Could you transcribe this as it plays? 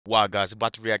Wow, guys,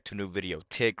 about to react to a new video.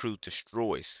 Ted Cruz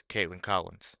destroys Caitlin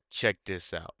Collins. Check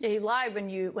this out. Yeah, he lied when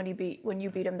you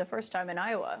beat him the first time in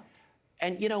Iowa.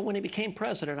 And, you know, when he became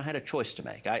president, I had a choice to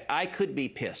make. I could be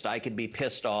pissed. I could be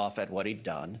pissed off at what he'd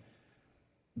done.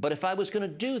 But if I was going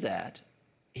to do that,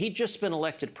 he'd just been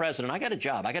elected president. I got a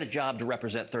job. I got a job to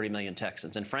represent 30 million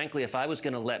Texans. And frankly, if I was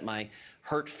going to let my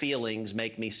hurt feelings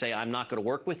make me say, I'm not going to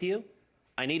work with you,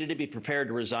 I needed to be prepared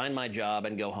to resign my job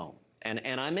and go home.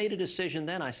 And I made a decision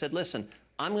then. I said, listen,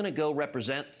 I'm going to go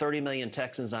represent 30 million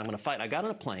Texans. I'm going to fight. I got on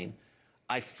a plane.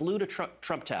 I flew to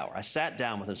Trump Tower. I sat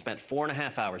down with him, spent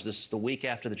 4.5 hours. This is the week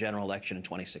after the general election in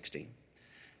 2016.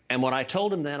 And what I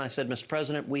told him then, I said, Mr.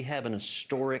 President, we have an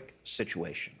historic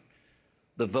situation.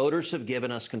 The voters have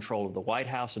given us control of the White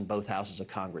House and both houses of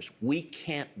Congress. We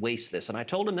can't waste this. And I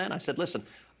told him then, I said, listen,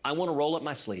 I want to roll up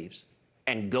my sleeves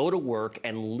and go to work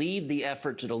and lead the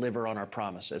effort to deliver on our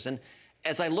promises. And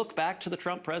as I look back to the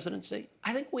Trump presidency,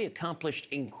 I think we accomplished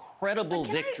incredible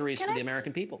victories for the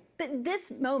American people. But this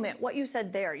moment, what you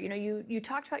said there, you know, you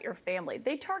talked about your family.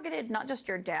 They targeted not just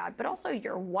your dad, but also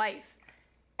your wife.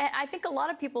 And I think a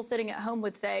lot of people sitting at home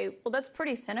would say, well, that's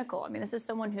pretty cynical. I mean, this is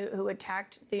someone who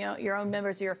attacked your own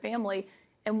members of your family.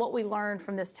 And what we learned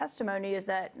from this testimony is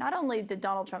that not only did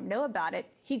Donald Trump know about it,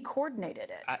 he coordinated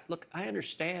it. Look, I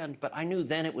understand, but I knew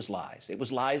then it was lies. It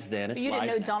was lies then. It's but you didn't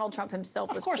lies know now. Donald Trump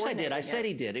himself was coordinating it. Of course I did. I said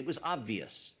he did. It was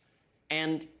obvious.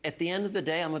 And at the end of the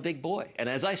day, I'm a big boy. And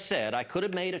as I said, I could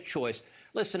have made a choice.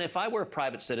 Listen, if I were a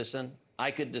private citizen, I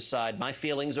could decide my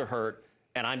feelings are hurt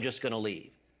and I'm just going to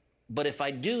leave. But if I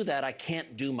do that, I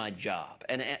can't do my job.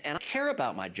 And I care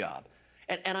about my job.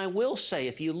 And I will say,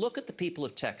 if you look at the people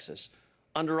of Texas,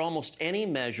 under almost any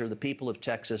measure, the people of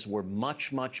Texas were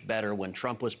much, much better when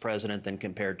Trump was president than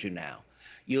compared to now.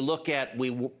 You look at,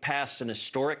 we passed an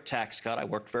historic tax cut. I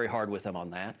worked very hard with him on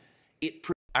that.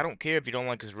 I don't care if you don't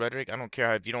like his rhetoric. I don't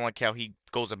care if you don't like how he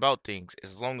goes about things,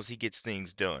 as long as he gets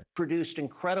things done. Produced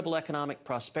incredible economic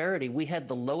prosperity. We had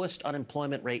the lowest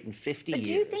unemployment rate in 50 years. But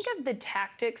do you think of the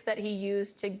tactics that he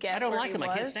used to get I don't where like he him. was?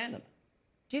 I can't stand him.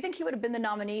 Do you think he would have been the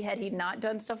nominee had he not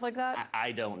done stuff like that?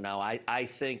 I don't know. I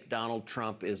think Donald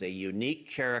Trump is a unique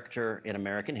character in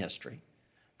American history.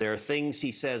 There are things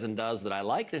he says and does that I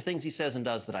like. There are things he says and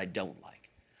does that I don't like.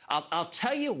 I'll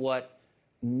tell you what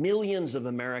millions of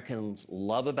Americans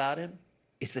love about him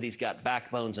is that he's got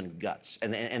backbones and guts,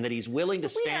 and that he's willing to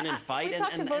stand and fight,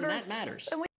 and that matters.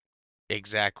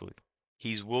 Exactly.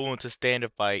 He's willing to stand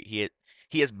and fight. He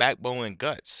has backbone and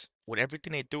guts. With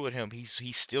everything they threw at him,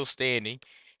 he's still standing.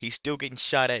 He's still getting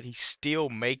shot at. He's still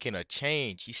making a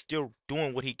change. He's still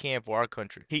doing what he can for our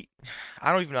country.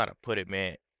 I don't even know how to put it,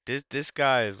 man. This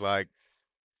guy is like,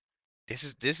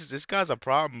 this guy's a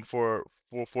problem for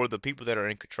the people that are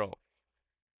in control.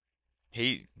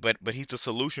 But he's the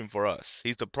solution for us.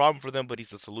 He's the problem for them, but he's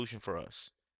the solution for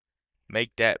us.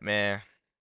 Make that man.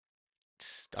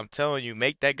 I'm telling you,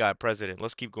 make that guy president.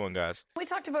 Let's keep going, guys. We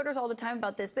talk to voters all the time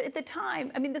about this, but at the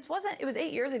time, I mean, it was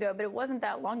 8 years ago, but it wasn't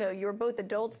that long ago. You were both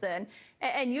adults then.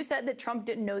 And you said that Trump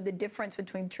didn't know the difference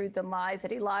between truth and lies, that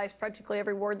he lies practically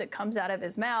every word that comes out of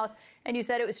his mouth. And you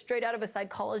said it was straight out of a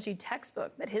psychology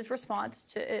textbook, that his response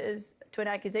to an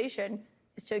accusation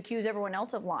is to accuse everyone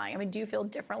else of lying. I mean, do you feel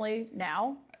differently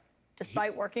now,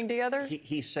 despite working together?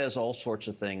 He says all sorts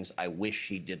of things I wish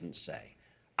he didn't say.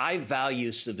 I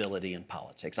value civility in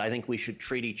politics. I think we should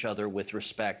treat each other with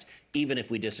respect, even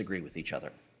if we disagree with each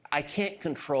other. I can't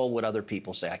control what other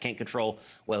people say. I can't control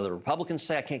what other Republicans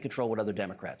say. I can't control what other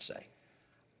Democrats say.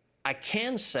 I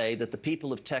can say that the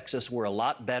people of Texas were a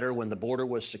lot better when the border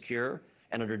was secure.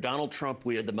 And under Donald Trump,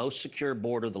 we had the most secure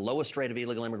border, the lowest rate of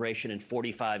illegal immigration in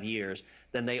 45 years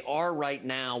than they are right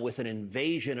now with an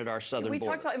invasion at our southern border. We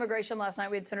talked about immigration last night.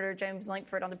 We had Senator James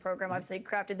Lankford on the program. Obviously,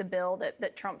 crafted the bill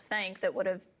that Trump sank that would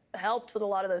have helped with a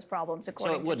lot of those problems,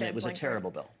 according to James Lankford. So it wouldn't. It was a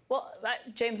terrible bill. Well,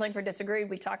 James Lankford disagreed.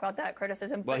 We talked about that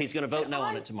criticism. Well, he's going to vote no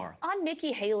on it tomorrow. On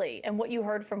Nikki Haley and what you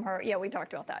heard from her. Yeah, we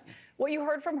talked about that. What you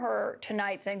heard from her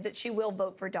tonight saying that she will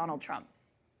vote for Donald Trump.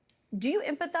 Do you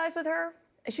empathize with her?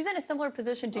 She's in a similar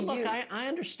position to you. Look, I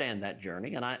understand that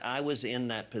journey, and I was in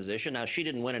that position. Now, she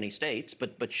didn't win any states,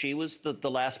 but she was the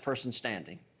last person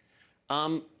standing.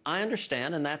 I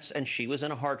understand, and she was in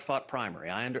a hard-fought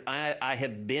primary. I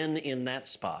have been in that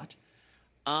spot,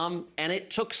 and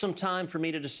it took some time for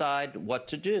me to decide what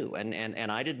to do,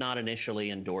 and I did not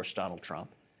initially endorse Donald Trump.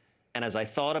 And as I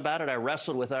thought about it, I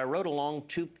wrestled with it. I wrote a long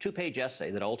two-page essay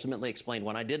that ultimately explained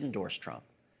when I did endorse Trump.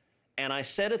 And I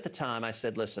said at the time, I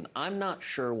said, listen, I'm not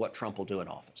sure what Trump will do in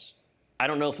office. I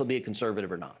don't know if he'll be a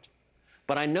conservative or not.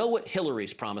 But I know what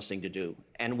Hillary's promising to do.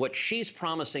 And what she's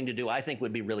promising to do, I think,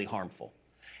 would be really harmful.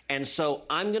 And so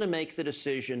I'm going to make the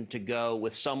decision to go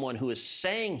with someone who is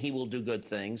saying he will do good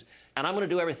things, and I'm going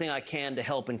to do everything I can to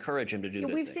help encourage him to do good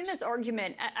We've things. seen this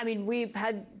argument. I mean, we've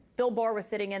had Bill Barr was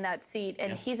sitting in that seat,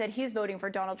 and he said he's voting for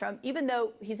Donald Trump, even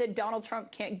though he said Donald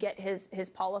Trump can't get his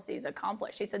policies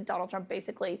accomplished. He said Donald Trump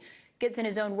basically gets in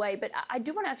his own way. But I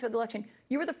do want to ask you about the election.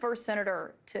 You were the first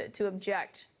senator to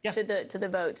object to the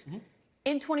votes.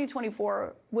 In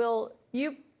 2024, will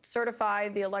you certify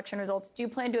the election results? Do you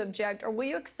plan to object, or will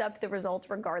you accept the results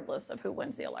regardless of who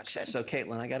wins the election? So,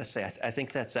 Kaitlan, I got to say, I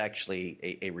think that's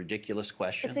actually a ridiculous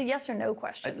question. It's a yes or no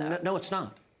question, though. No, it's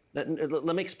not.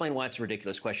 Let me explain why it's a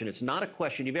ridiculous question. It's not a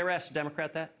question. You've ever asked a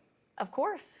Democrat that? Of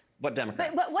course. What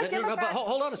Democrat? But what Democrats?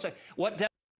 Hold on a second.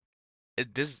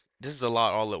 This is a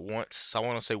lot all at once. So I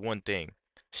want to say one thing.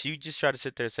 She just tried to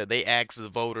sit there and say they asked the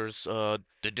voters, the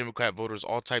Democrat voters,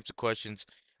 all types of questions,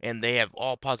 and they have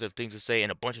all positive things to say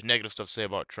and a bunch of negative stuff to say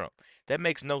about Trump. That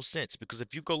makes no sense because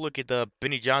if you go look at the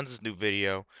Benny Johnson's new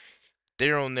video,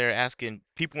 they're on there asking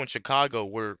people in Chicago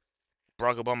where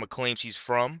Barack Obama claims he's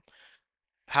from,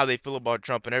 how they feel about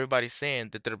Trump, and everybody's saying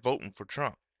that they're voting for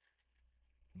Trump.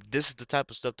 This is the type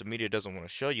of stuff the media doesn't want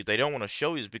to show you. They don't want to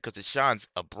show you because it shines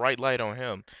a bright light on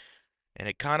him, and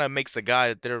it kind of makes the guy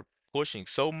that they're pushing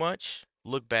so much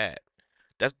look bad.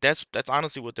 That's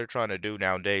honestly what they're trying to do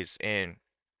nowadays, and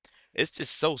it's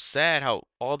just so sad how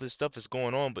all this stuff is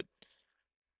going on, but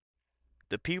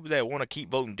the people that want to keep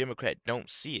voting Democrat don't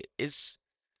see it.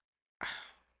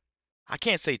 I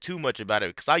can't say too much about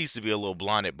it because I used to be a little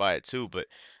blinded by it too, but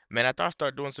man, after I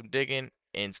start doing some digging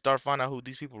and start finding out who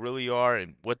these people really are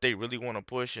and what they really want to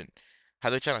push and how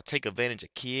they're trying to take advantage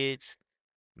of kids,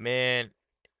 man,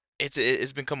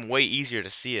 it's become way easier to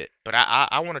see it. But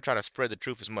I want to try to spread the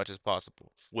truth as much as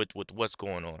possible with what's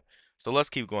going on. So let's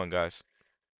keep going, guys.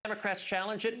 Democrats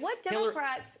challenge it. What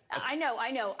Democrats? I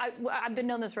know. I've been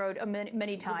down this road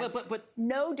many times. But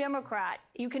no Democrat.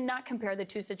 You cannot compare the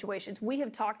two situations. We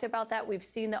have talked about that. We've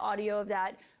seen the audio of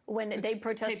that when they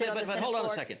protested on the Senate floor. Hold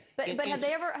on a second. But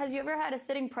has you ever had a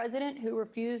sitting president who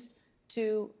refused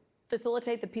to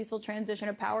facilitate the peaceful transition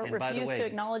of power, refused to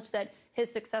acknowledge that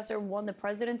his successor won the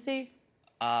presidency?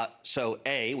 So,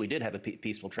 A, we did have a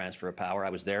peaceful transfer of power. I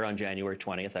was there on January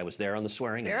 20th. I was there on the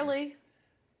swearing in. Barely.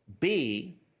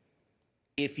 B,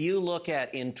 if you look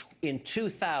at in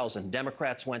 2000,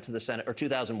 Democrats went to the Senate, or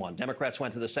 2001, Democrats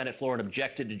went to the Senate floor and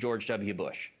objected to George W.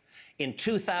 Bush. In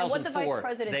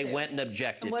 2004, they went and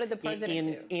objected. And what did the president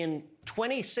do? In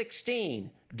 2016,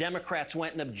 Democrats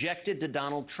went and objected to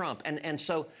Donald Trump. And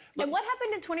so... Look, and what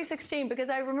happened in 2016?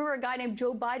 Because I remember a guy named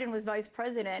Joe Biden was vice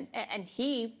president, and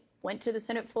he went to the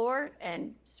Senate floor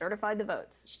and certified the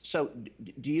votes. So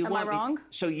do you want... Am I wrong?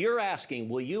 So you're asking,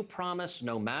 will you promise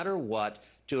no matter what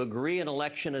to agree an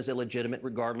election is illegitimate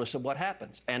regardless of what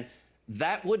happens? And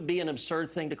that would be an absurd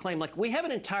thing to claim. Like, we have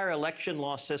an entire election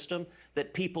law system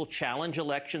that people challenge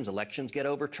elections. Elections get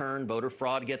overturned. Voter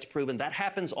fraud gets proven. That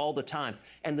happens all the time.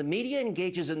 And the media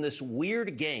engages in this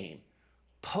weird game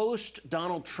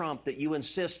post-Donald Trump that you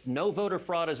insist no voter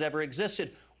fraud has ever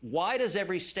existed. Why does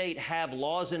every state have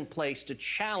laws in place to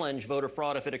challenge voter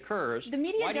fraud if it occurs? The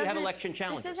media Why do you have election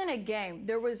challenges? This isn't a game.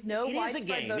 There was no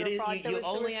widespread voter fraud. You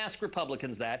only ask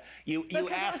Republicans that.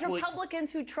 Because it was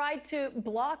Republicans who tried to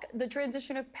block the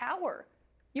transition of power.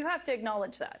 You have to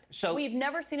acknowledge that. So we've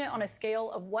never seen it on a scale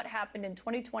of what happened in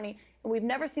 2020, and we've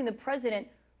never seen the president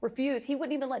refuse. He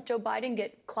wouldn't even let Joe Biden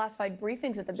get classified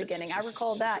briefings at the beginning. I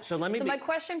recall that. So my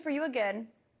question for you again,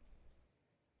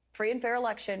 free and fair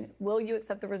election, will you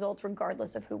accept the results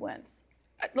regardless of who wins?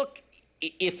 Look,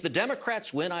 if the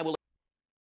Democrats win, I will.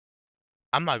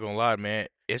 I'm not gonna lie, man.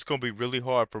 It's gonna be really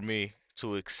hard for me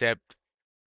to accept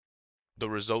the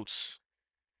results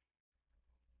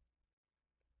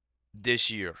this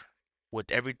year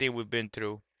with everything we've been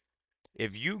through.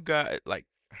 If you guys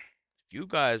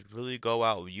really go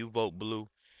out and you vote blue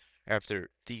after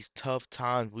these tough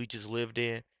times we just lived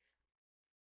in,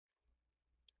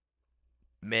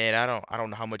 man, I don't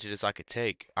know how much of this I could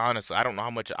take. Honestly, I don't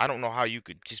know how you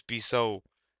could just be so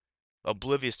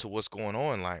oblivious to what's going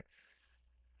on. Like,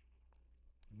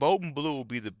 voting blue will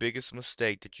be the biggest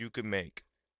mistake that you could make,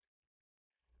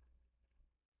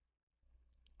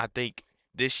 I think,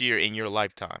 this year in your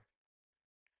lifetime.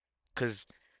 Cause,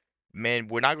 man,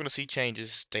 we're not gonna see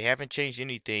changes. They haven't changed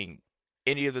anything.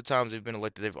 Any of the times they've been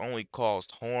elected, they've only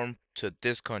caused harm to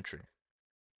this country.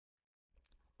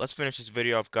 Let's finish this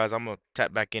video off, guys. I'm gonna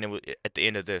tap back in at the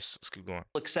end of this. Let's keep going.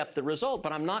 Accept the result,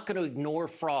 but I'm not going to ignore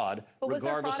fraud but regardless was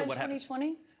there fraud of what in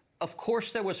 2020? Of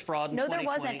course there was fraud in No, 2020. there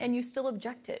wasn't, and you still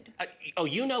objected. Oh,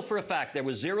 you know for a fact there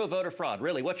was zero voter fraud.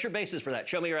 Really? What's your basis for that?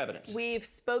 Show me your evidence. We've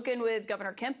spoken with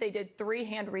Governor Kemp. They did 3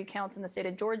 hand recounts in the state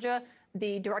of Georgia.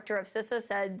 The director of CISA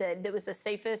said that it was the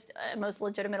safest, most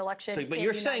legitimate election. But in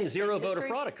you're United saying zero States voter history.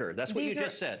 fraud occurred. That's what These you are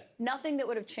just said. Nothing that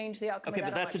would have changed the outcome Okay, of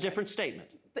that but that's election. a different statement.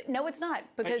 But no, it's not,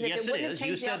 because if yes, it wouldn't it have is.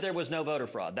 changed You said there was no voter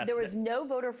fraud. there was no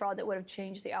voter fraud that would have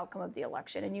changed the outcome of the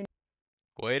election. And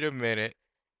Wait a minute.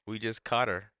 We just caught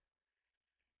her.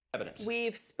 Evidence.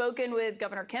 we've spoken with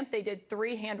Governor Kemp. They did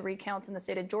 3 hand recounts in the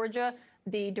state of Georgia.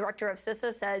 The director of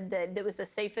CISA said that it was the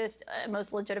safest,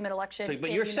 most legitimate election. But in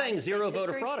you're United saying zero States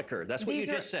voter history. fraud occurred. That's what These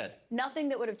you are just said. Nothing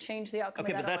that would have changed the outcome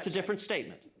Okay, of that but that's a election. different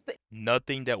statement.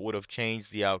 Nothing that would have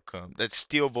changed the outcome. That's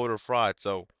still voter fraud.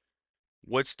 So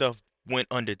what stuff went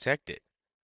undetected?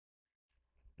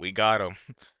 We got him.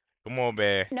 Come on,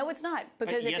 man. No, it's not,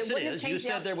 because if yes, it wouldn't have is. changed You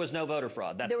said there was no voter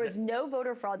fraud. there was no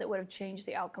voter fraud that would have changed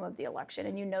the outcome of the election,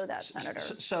 and you know that, Senator.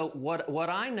 So what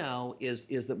I know is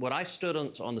that what I stood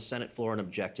on the Senate floor and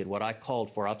objected, what I called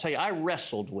for, I'll tell you, I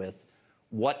wrestled with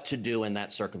what to do in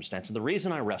that circumstance. And the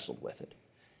reason I wrestled with it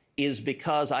is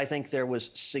because I think there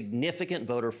was significant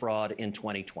voter fraud in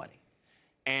 2020.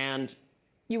 And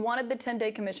You wanted the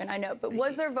 10-day commission, I know, but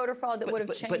was there voter fraud that would have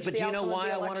changed but the do you outcome know of the why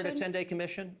I election? wanted a 10-day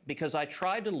commission? Because I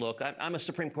tried to look, I'm a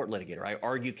Supreme Court litigator. I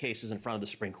argue cases in front of the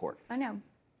Supreme Court. I know.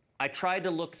 I tried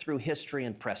to look through history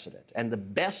and precedent, and the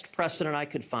best precedent I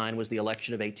could find was the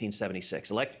election of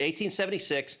 1876.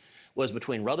 1876 was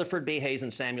between Rutherford B. Hayes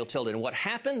and Samuel Tilden. And what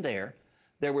happened there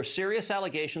were serious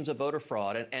allegations of voter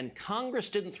fraud, and Congress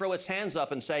didn't throw its hands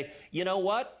up and say, you know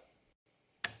what?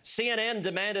 CNN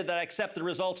demanded that I accept the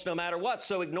results no matter what,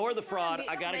 so ignore the fraud.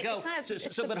 I got to go.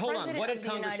 But hold on. What did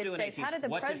Congress do in 1876? How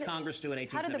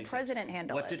did the president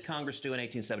handle it? What did Congress do in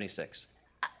 1876?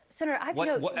 Senator, I have to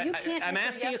know, you can't I'm answer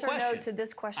asking yes a or question. no to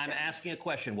this question. I'm asking a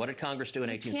question. What did Congress do in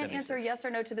 1876? You can't answer yes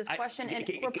or no to this question. And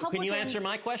Republicans, can you answer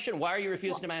my question? Why are you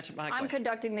refusing to answer my question? I'm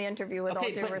conducting the interview with all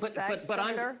due respect,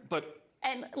 Senator.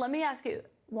 And let me ask you,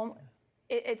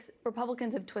 it's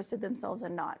Republicans have twisted themselves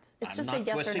in knots. It's just a yes or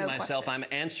no question. I'm not twisting myself. I'm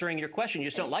answering your question. You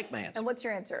just don't like my answer. And what's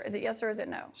your answer? Is it yes or is it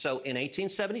no? So in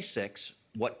 1876,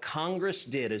 what Congress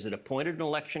did is it appointed an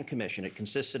election commission. It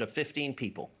consisted of 15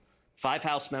 people. 5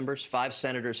 House members, 5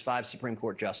 senators, 5 Supreme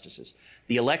Court justices.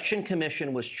 The Election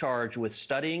Commission was charged with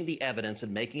studying the evidence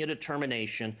and making a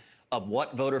determination of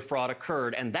what voter fraud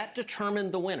occurred, and that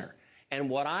determined the winner. And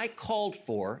what I called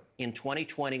for in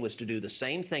 2020 was to do the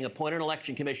same thing, appoint an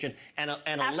election commission, and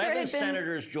 11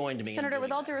 senators joined me. Senator,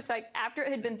 with all due respect, after it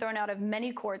had been thrown out of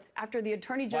many courts, after the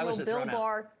Attorney General Bill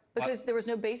Barr, because there was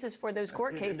no basis for those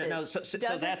court cases. No, so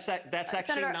that's actually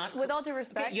Senator, not. with all due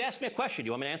respect, okay, you asked me a question. Do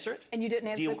you want me to answer it? And you didn't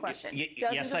answer the question.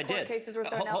 Yes, I did. Court cases were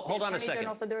thrown out. Hold on a second. The Attorney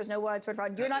General said there was no widespread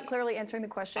fraud. You're not clearly answering the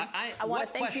question. I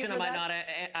want to thank you for that. What question am I not?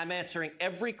 I'm answering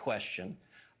every question.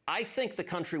 I think the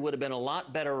country would have been a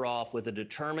lot better off with a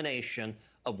determination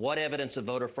of what evidence of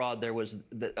voter fraud there was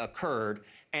that occurred,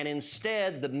 and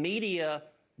instead the media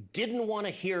didn't want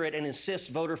to hear it and insist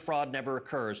voter fraud never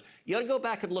occurs. You ought to go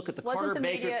back and look at the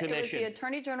Carter-Baker Commission. It was the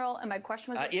Attorney General, and my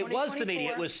question was about 2024. It was the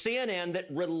media. It was CNN that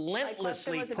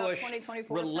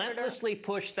relentlessly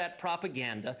pushed that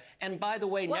propaganda. And by the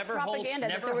way, never propaganda?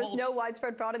 That there was no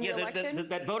widespread fraud in the election?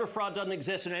 That voter fraud doesn't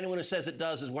exist, and anyone who says it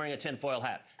does is wearing a tinfoil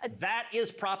hat. That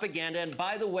is propaganda. And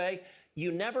by the way,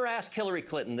 you never asked Hillary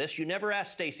Clinton this. You never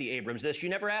asked Stacey Abrams this. You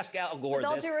never asked Al Gore this. With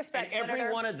all due respect, and every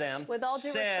Senator, one of them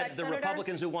said the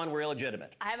Republicans who won were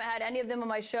illegitimate. I haven't had any of them on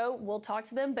my show. We'll talk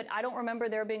to them, but I don't remember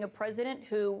there being a president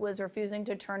who was refusing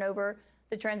to turn over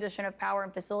the transition of power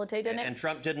and facilitated it. And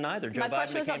Trump didn't either. Joe My Biden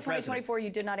question was about became 2024. president.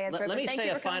 You did not answer it. Let me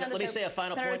say a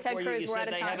final Senator point Ted for you. Cruz, You we're said out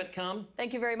of they time. haven't come.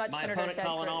 Thank you very much, My Senator opponent Ted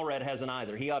Colin Cruz. Allred hasn't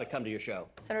either. He ought to come to your show.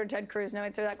 Senator Ted Cruz, no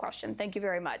answer to that question. Thank you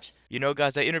very much. You know,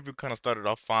 guys, that interview kind of started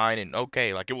off fine and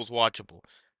okay, like it was watchable.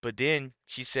 But then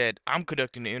she said, I'm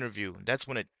conducting the interview. That's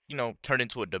when it, turned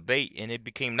into a debate and it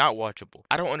became not watchable.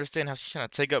 I don't understand how she's trying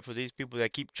to take up for these people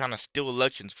that keep trying to steal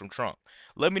elections from Trump.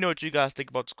 Let me know what you guys think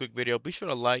about this quick video. Be sure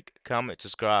to like, comment,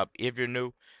 subscribe if you're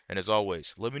new. And as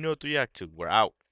always, let me know what to react to. We're out.